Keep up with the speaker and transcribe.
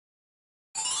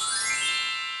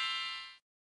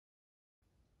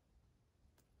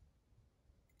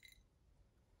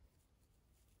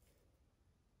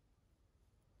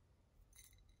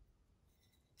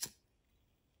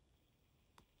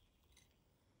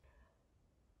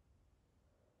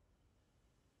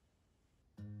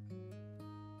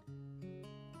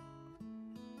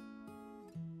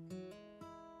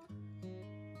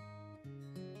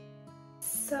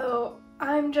So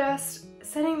I'm just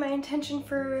setting my intention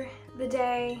for the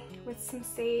day with some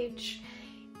sage,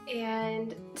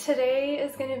 and today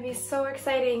is going to be so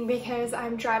exciting because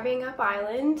I'm driving up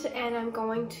island and I'm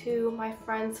going to my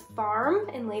friend's farm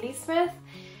in Ladysmith,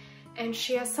 and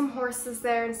she has some horses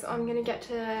there, and so I'm going to get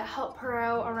to help her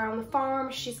out around the farm.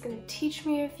 She's going to teach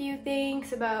me a few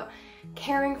things about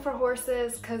caring for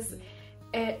horses because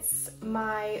it's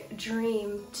my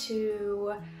dream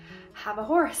to have a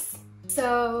horse.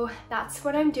 So that's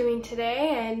what I'm doing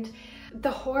today, and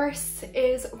the horse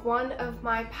is one of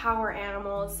my power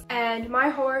animals, and my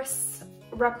horse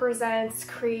represents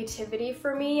creativity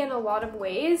for me in a lot of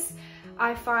ways.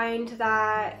 I find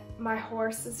that my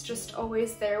horse is just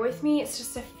always there with me. It's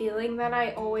just a feeling that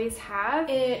I always have.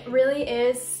 It really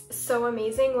is so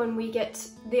amazing when we get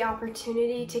the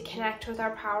opportunity to connect with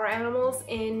our power animals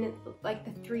in like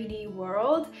the 3D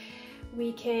world.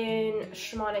 We can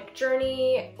shamanic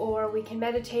journey or we can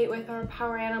meditate with our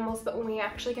power animals, but when we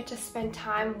actually get to spend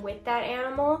time with that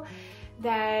animal,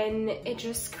 then it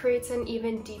just creates an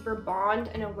even deeper bond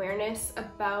and awareness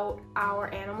about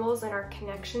our animals and our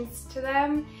connections to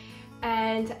them.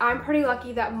 And I'm pretty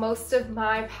lucky that most of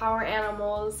my power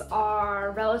animals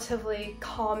are relatively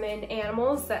common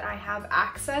animals that I have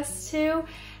access to.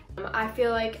 I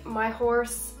feel like my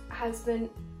horse has been...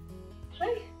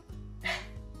 Hi.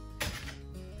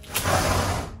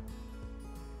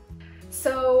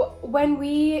 So when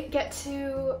we get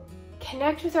to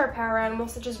connect with our power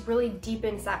animals, it just really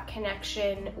deepens that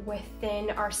connection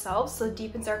within ourselves. So it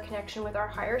deepens our connection with our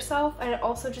higher self, and it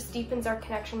also just deepens our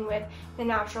connection with the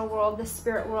natural world, the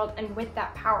spirit world, and with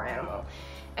that power animal.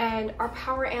 And our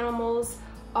power animals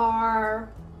are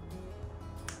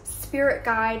spirit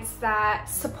guides that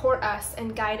support us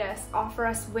and guide us, offer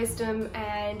us wisdom,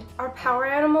 and our power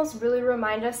animals really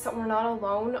remind us that we're not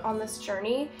alone on this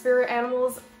journey. Spirit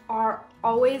animals are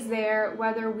always there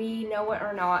whether we know it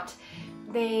or not.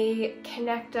 They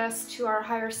connect us to our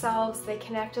higher selves, they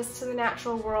connect us to the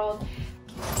natural world.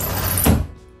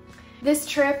 This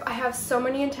trip, I have so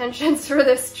many intentions for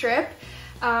this trip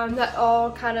that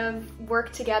all kind of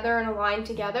work together and align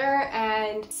together.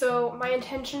 And so my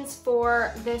intentions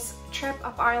for this trip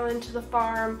up island to the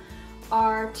farm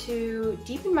are to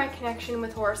deepen my connection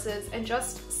with horses and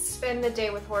just spend the day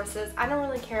with horses. I don't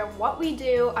really care what we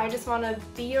do, I just want to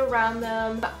be around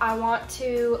them. I want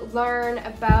to learn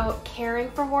about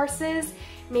caring for horses,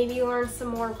 maybe learn some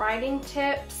more riding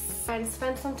tips, and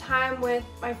spend some time with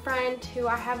my friend who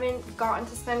I haven't gotten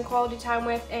to spend quality time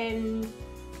with in,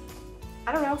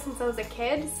 I don't know, since I was a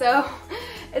kid. So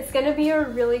it's gonna be a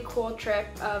really cool trip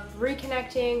of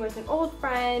reconnecting with an old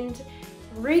friend,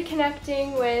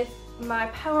 reconnecting with my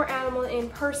power animal in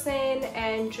person,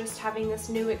 and just having this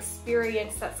new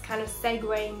experience that's kind of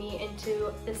segueing me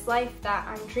into this life that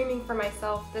I'm dreaming for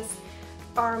myself, this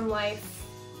farm life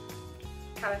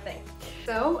kind of thing.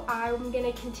 So I'm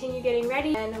gonna continue getting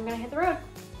ready and I'm gonna hit the road.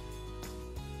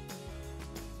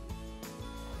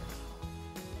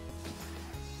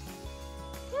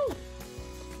 Hey,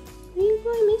 are you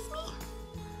going to miss me?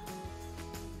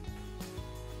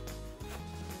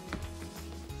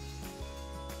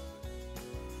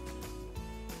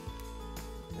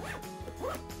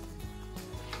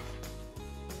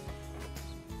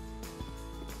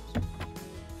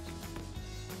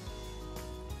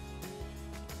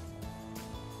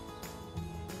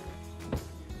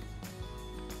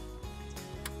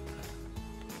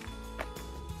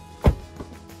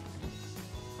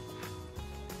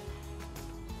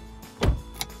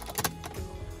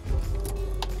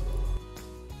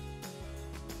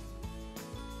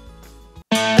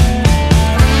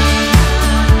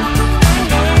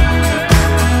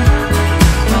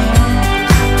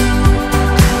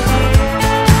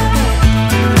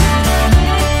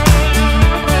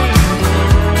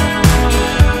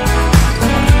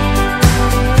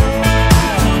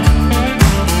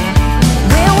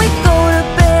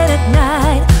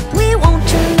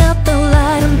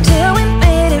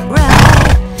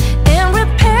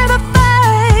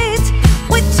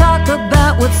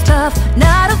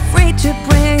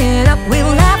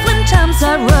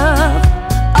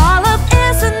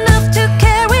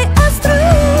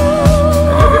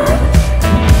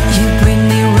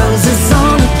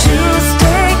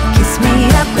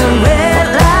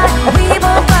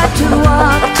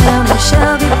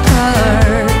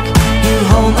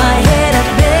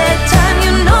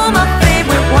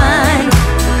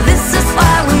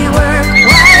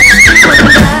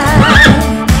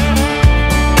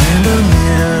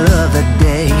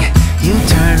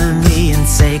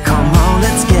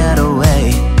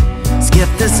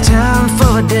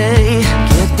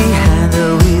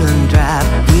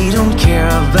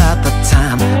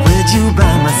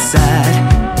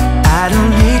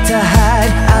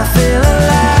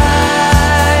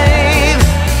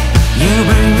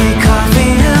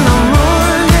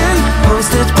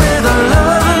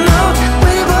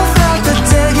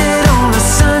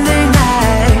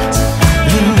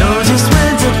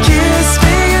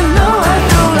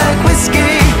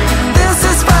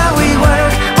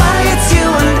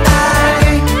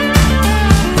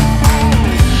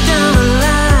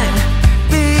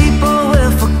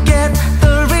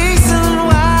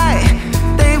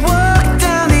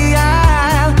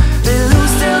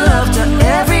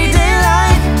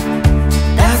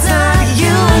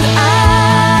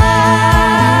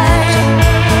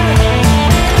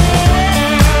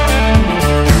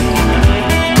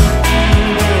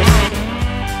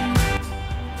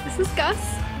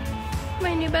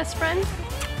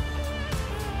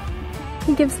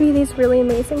 gives me these really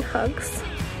amazing hugs.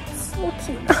 So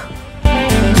cute.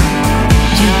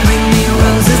 You bring me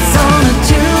roses on a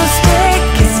Tuesday,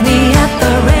 kiss me at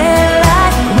the red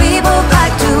light. We both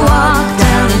like to walk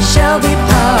down in Shelby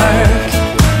Park.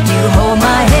 You hold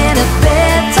my hand at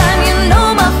bedtime, you know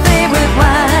my favorite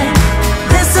wine.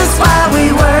 This is why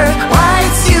we work, why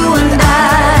it's you and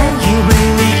I. You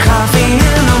bring me coffee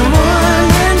in the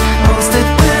morning, roasted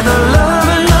with a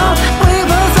loving note. We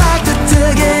both like to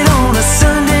dig it on a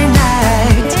Sunday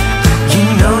night. You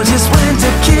know just when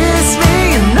to kiss me,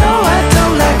 you know I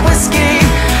don't like whiskey.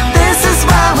 This is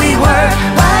why we work,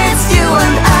 why it's you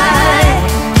and I.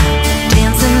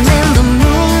 Dancing in the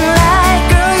moonlight,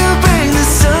 girl, you bring the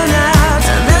sun out.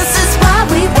 This is why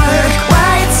we work,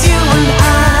 why it's you and I.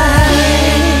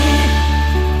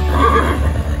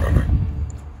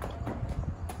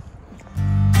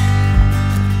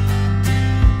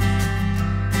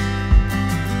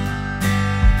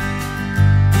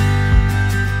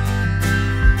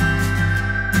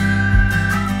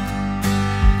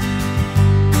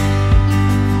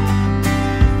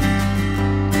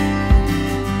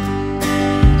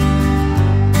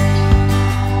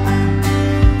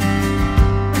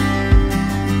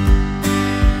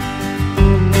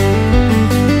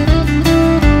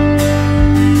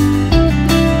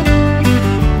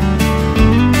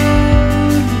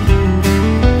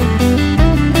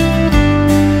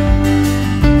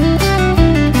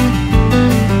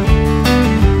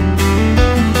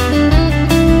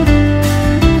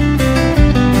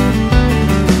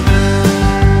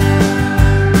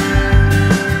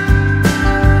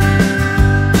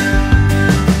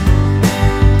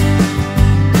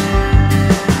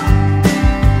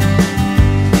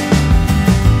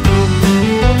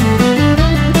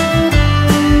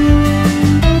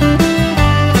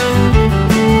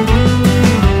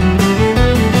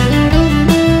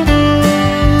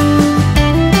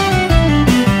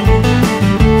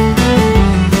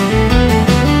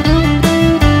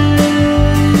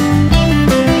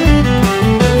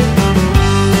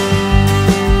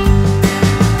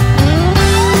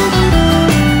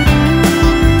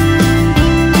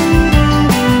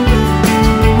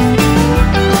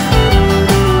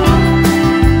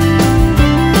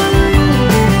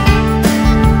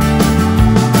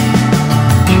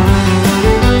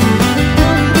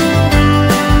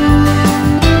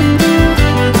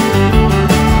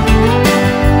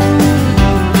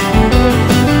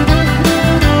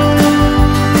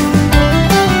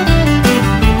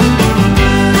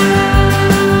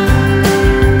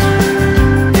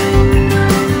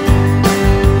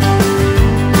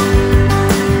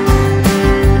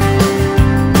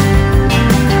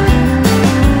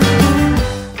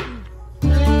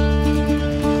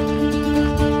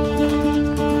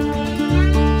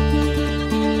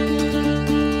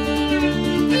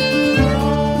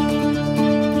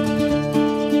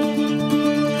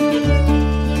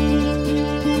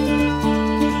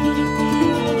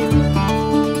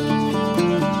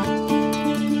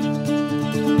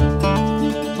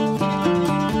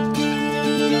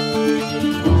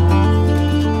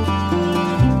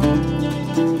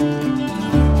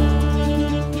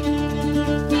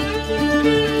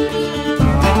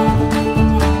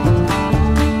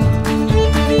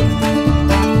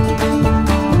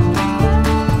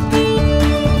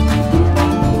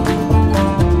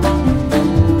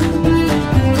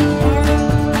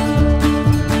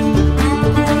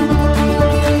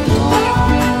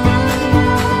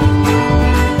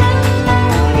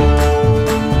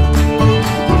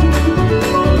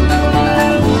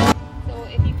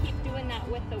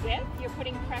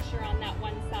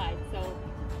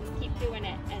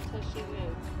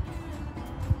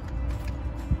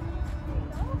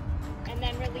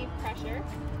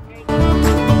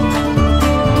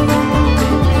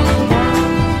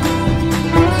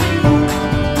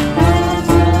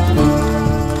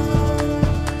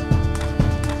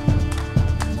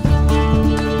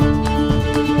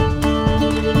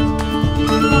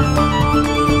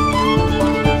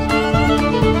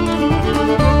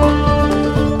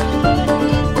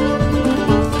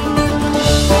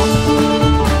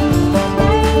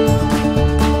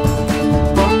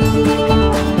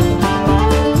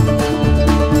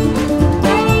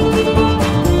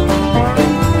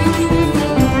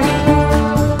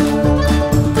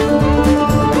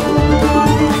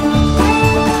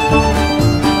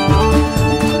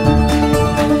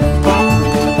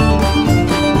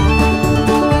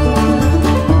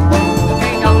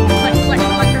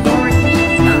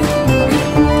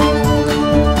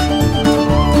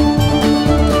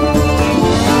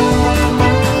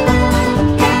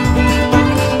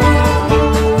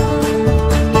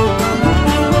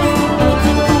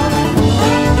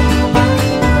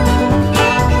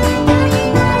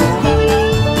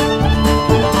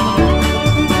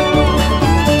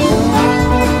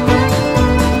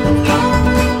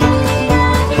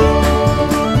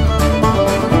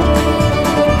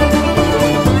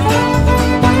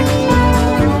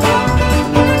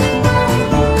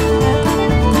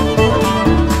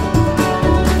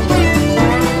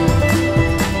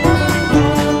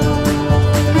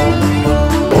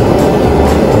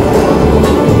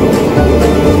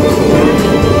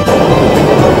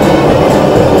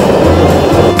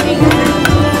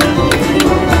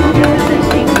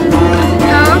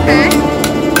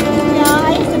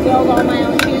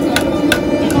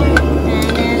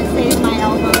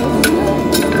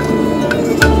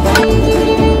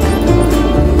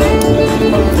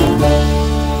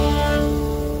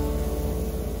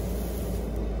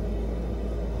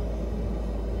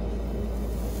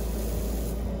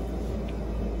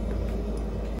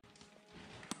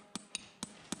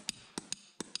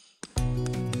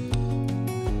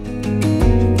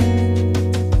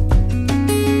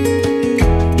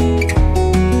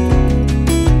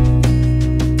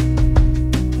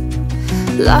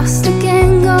 lost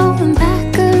again, going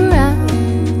back around,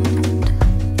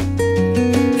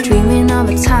 dreaming of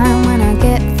a time when I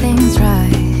get things right,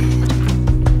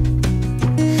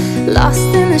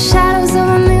 lost in the shadows of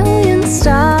a million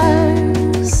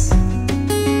stars.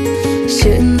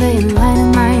 Shouldn't they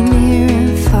enlighten my near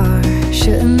and far?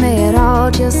 Shouldn't they at all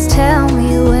just tell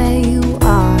me where you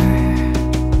are?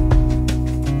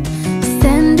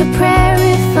 Send a prayer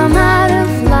if I'm out of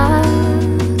luck,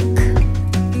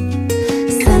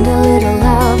 send a little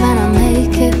love and I'll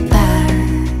make it back.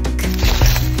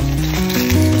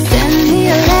 Send me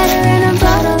a letter and a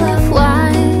bottle of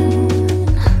wine,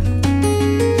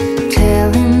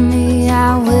 telling me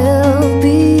I will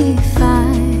be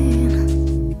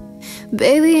fine.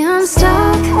 Baby, I'm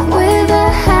stuck with a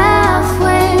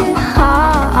halfway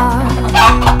heart.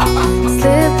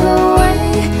 Slip away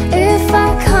if I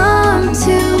come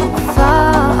too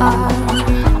far.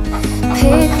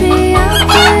 Pick me up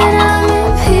when I'm in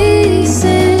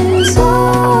pieces.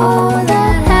 Oh,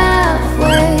 that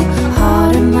halfway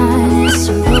heart of mine is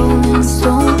a rolling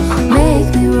stone. Make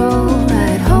me roll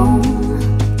right home.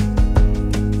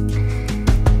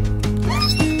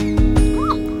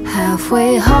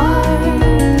 Halfway hard,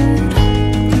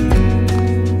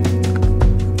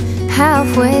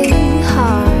 halfway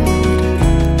hard.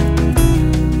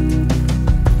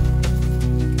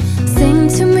 Sing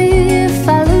to me if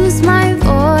I lose my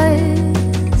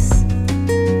voice,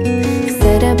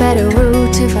 set a better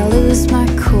route if I lose my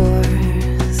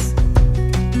course.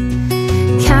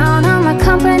 Count on my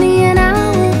company and I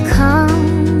will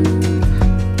come.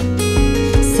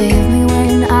 Save me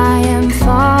when I am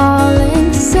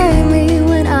falling, save me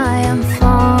when I am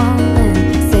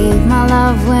falling, save my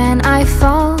love when I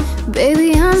fall.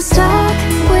 Baby, I'm stuck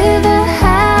with a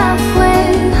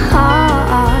halfway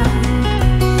heart.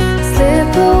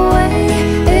 Slip away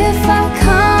if I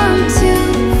come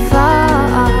too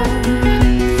far.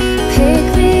 Pick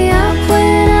me up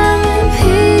when I'm in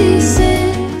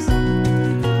pieces.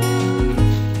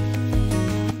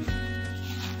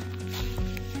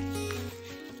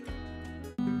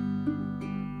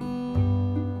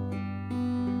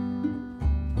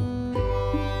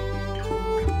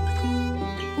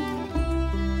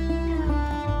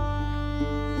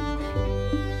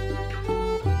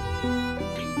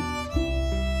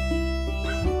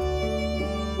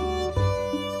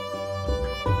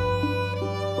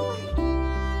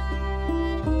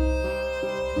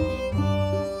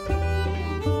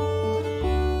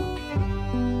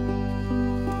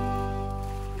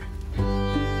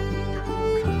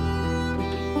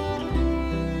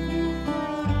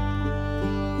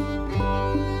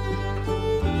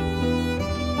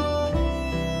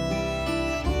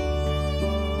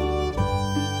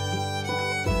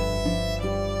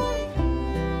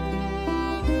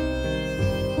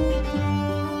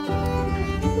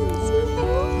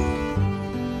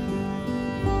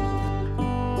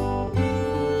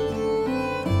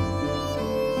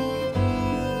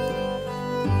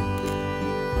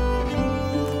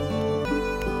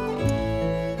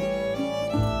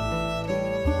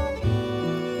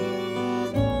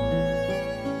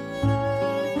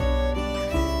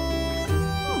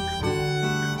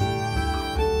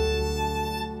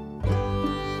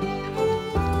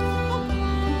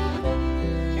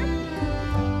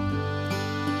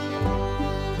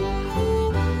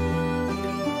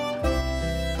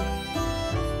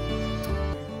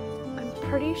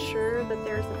 Pretty sure that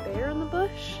there's a bear in the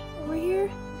bush over here,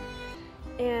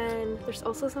 and there's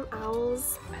also some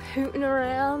owls hooting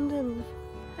around, and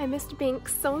I missed Bink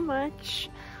so much.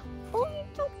 Oh, you're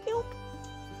so cute.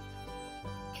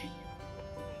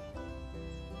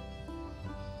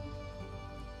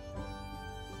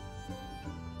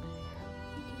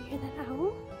 Do you hear that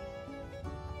owl?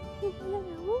 Do you hear that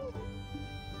owl?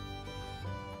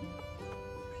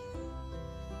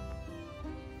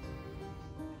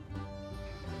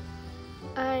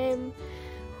 I'm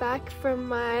back from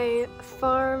my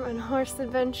farm and horse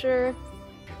adventure,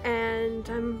 and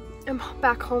I'm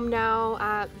back home now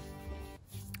at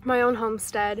my own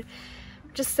homestead,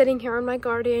 just sitting here on my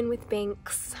garden with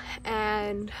Binks,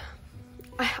 and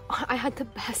I had the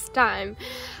best time.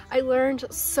 I learned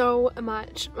so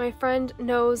much. My friend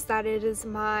knows that it is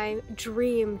my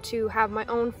dream to have my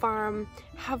own farm,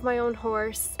 have my own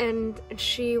horse, and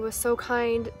she was so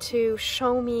kind to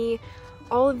show me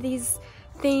all of these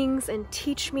things and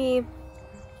teach me.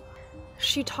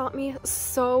 She taught me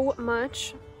so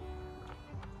much.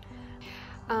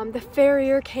 The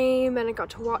farrier came and I got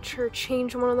to watch her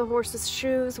change one of the horse's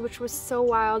shoes, which was so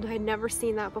wild. I had never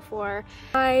seen that before.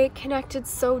 I connected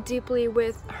so deeply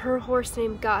with her horse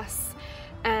named Gus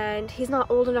and he's not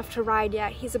old enough to ride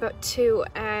yet. He's about 2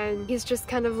 and he's just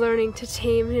kind of learning to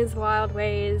tame his wild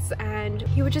ways, and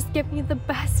he would just give me the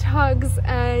best hugs,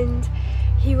 and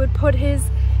he would put his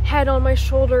head on my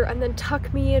shoulder and then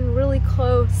tuck me in really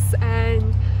close,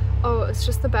 and oh, it's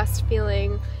just the best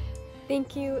feeling.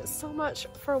 Thank you so much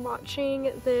for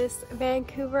watching this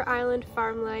Vancouver Island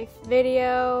farm life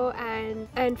video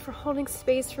and for holding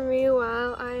space for me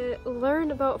while I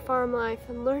learned about farm life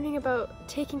and learning about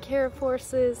taking care of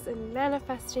horses and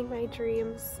manifesting my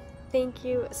dreams. Thank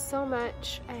you so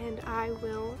much, and I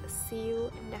will see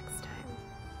you next time.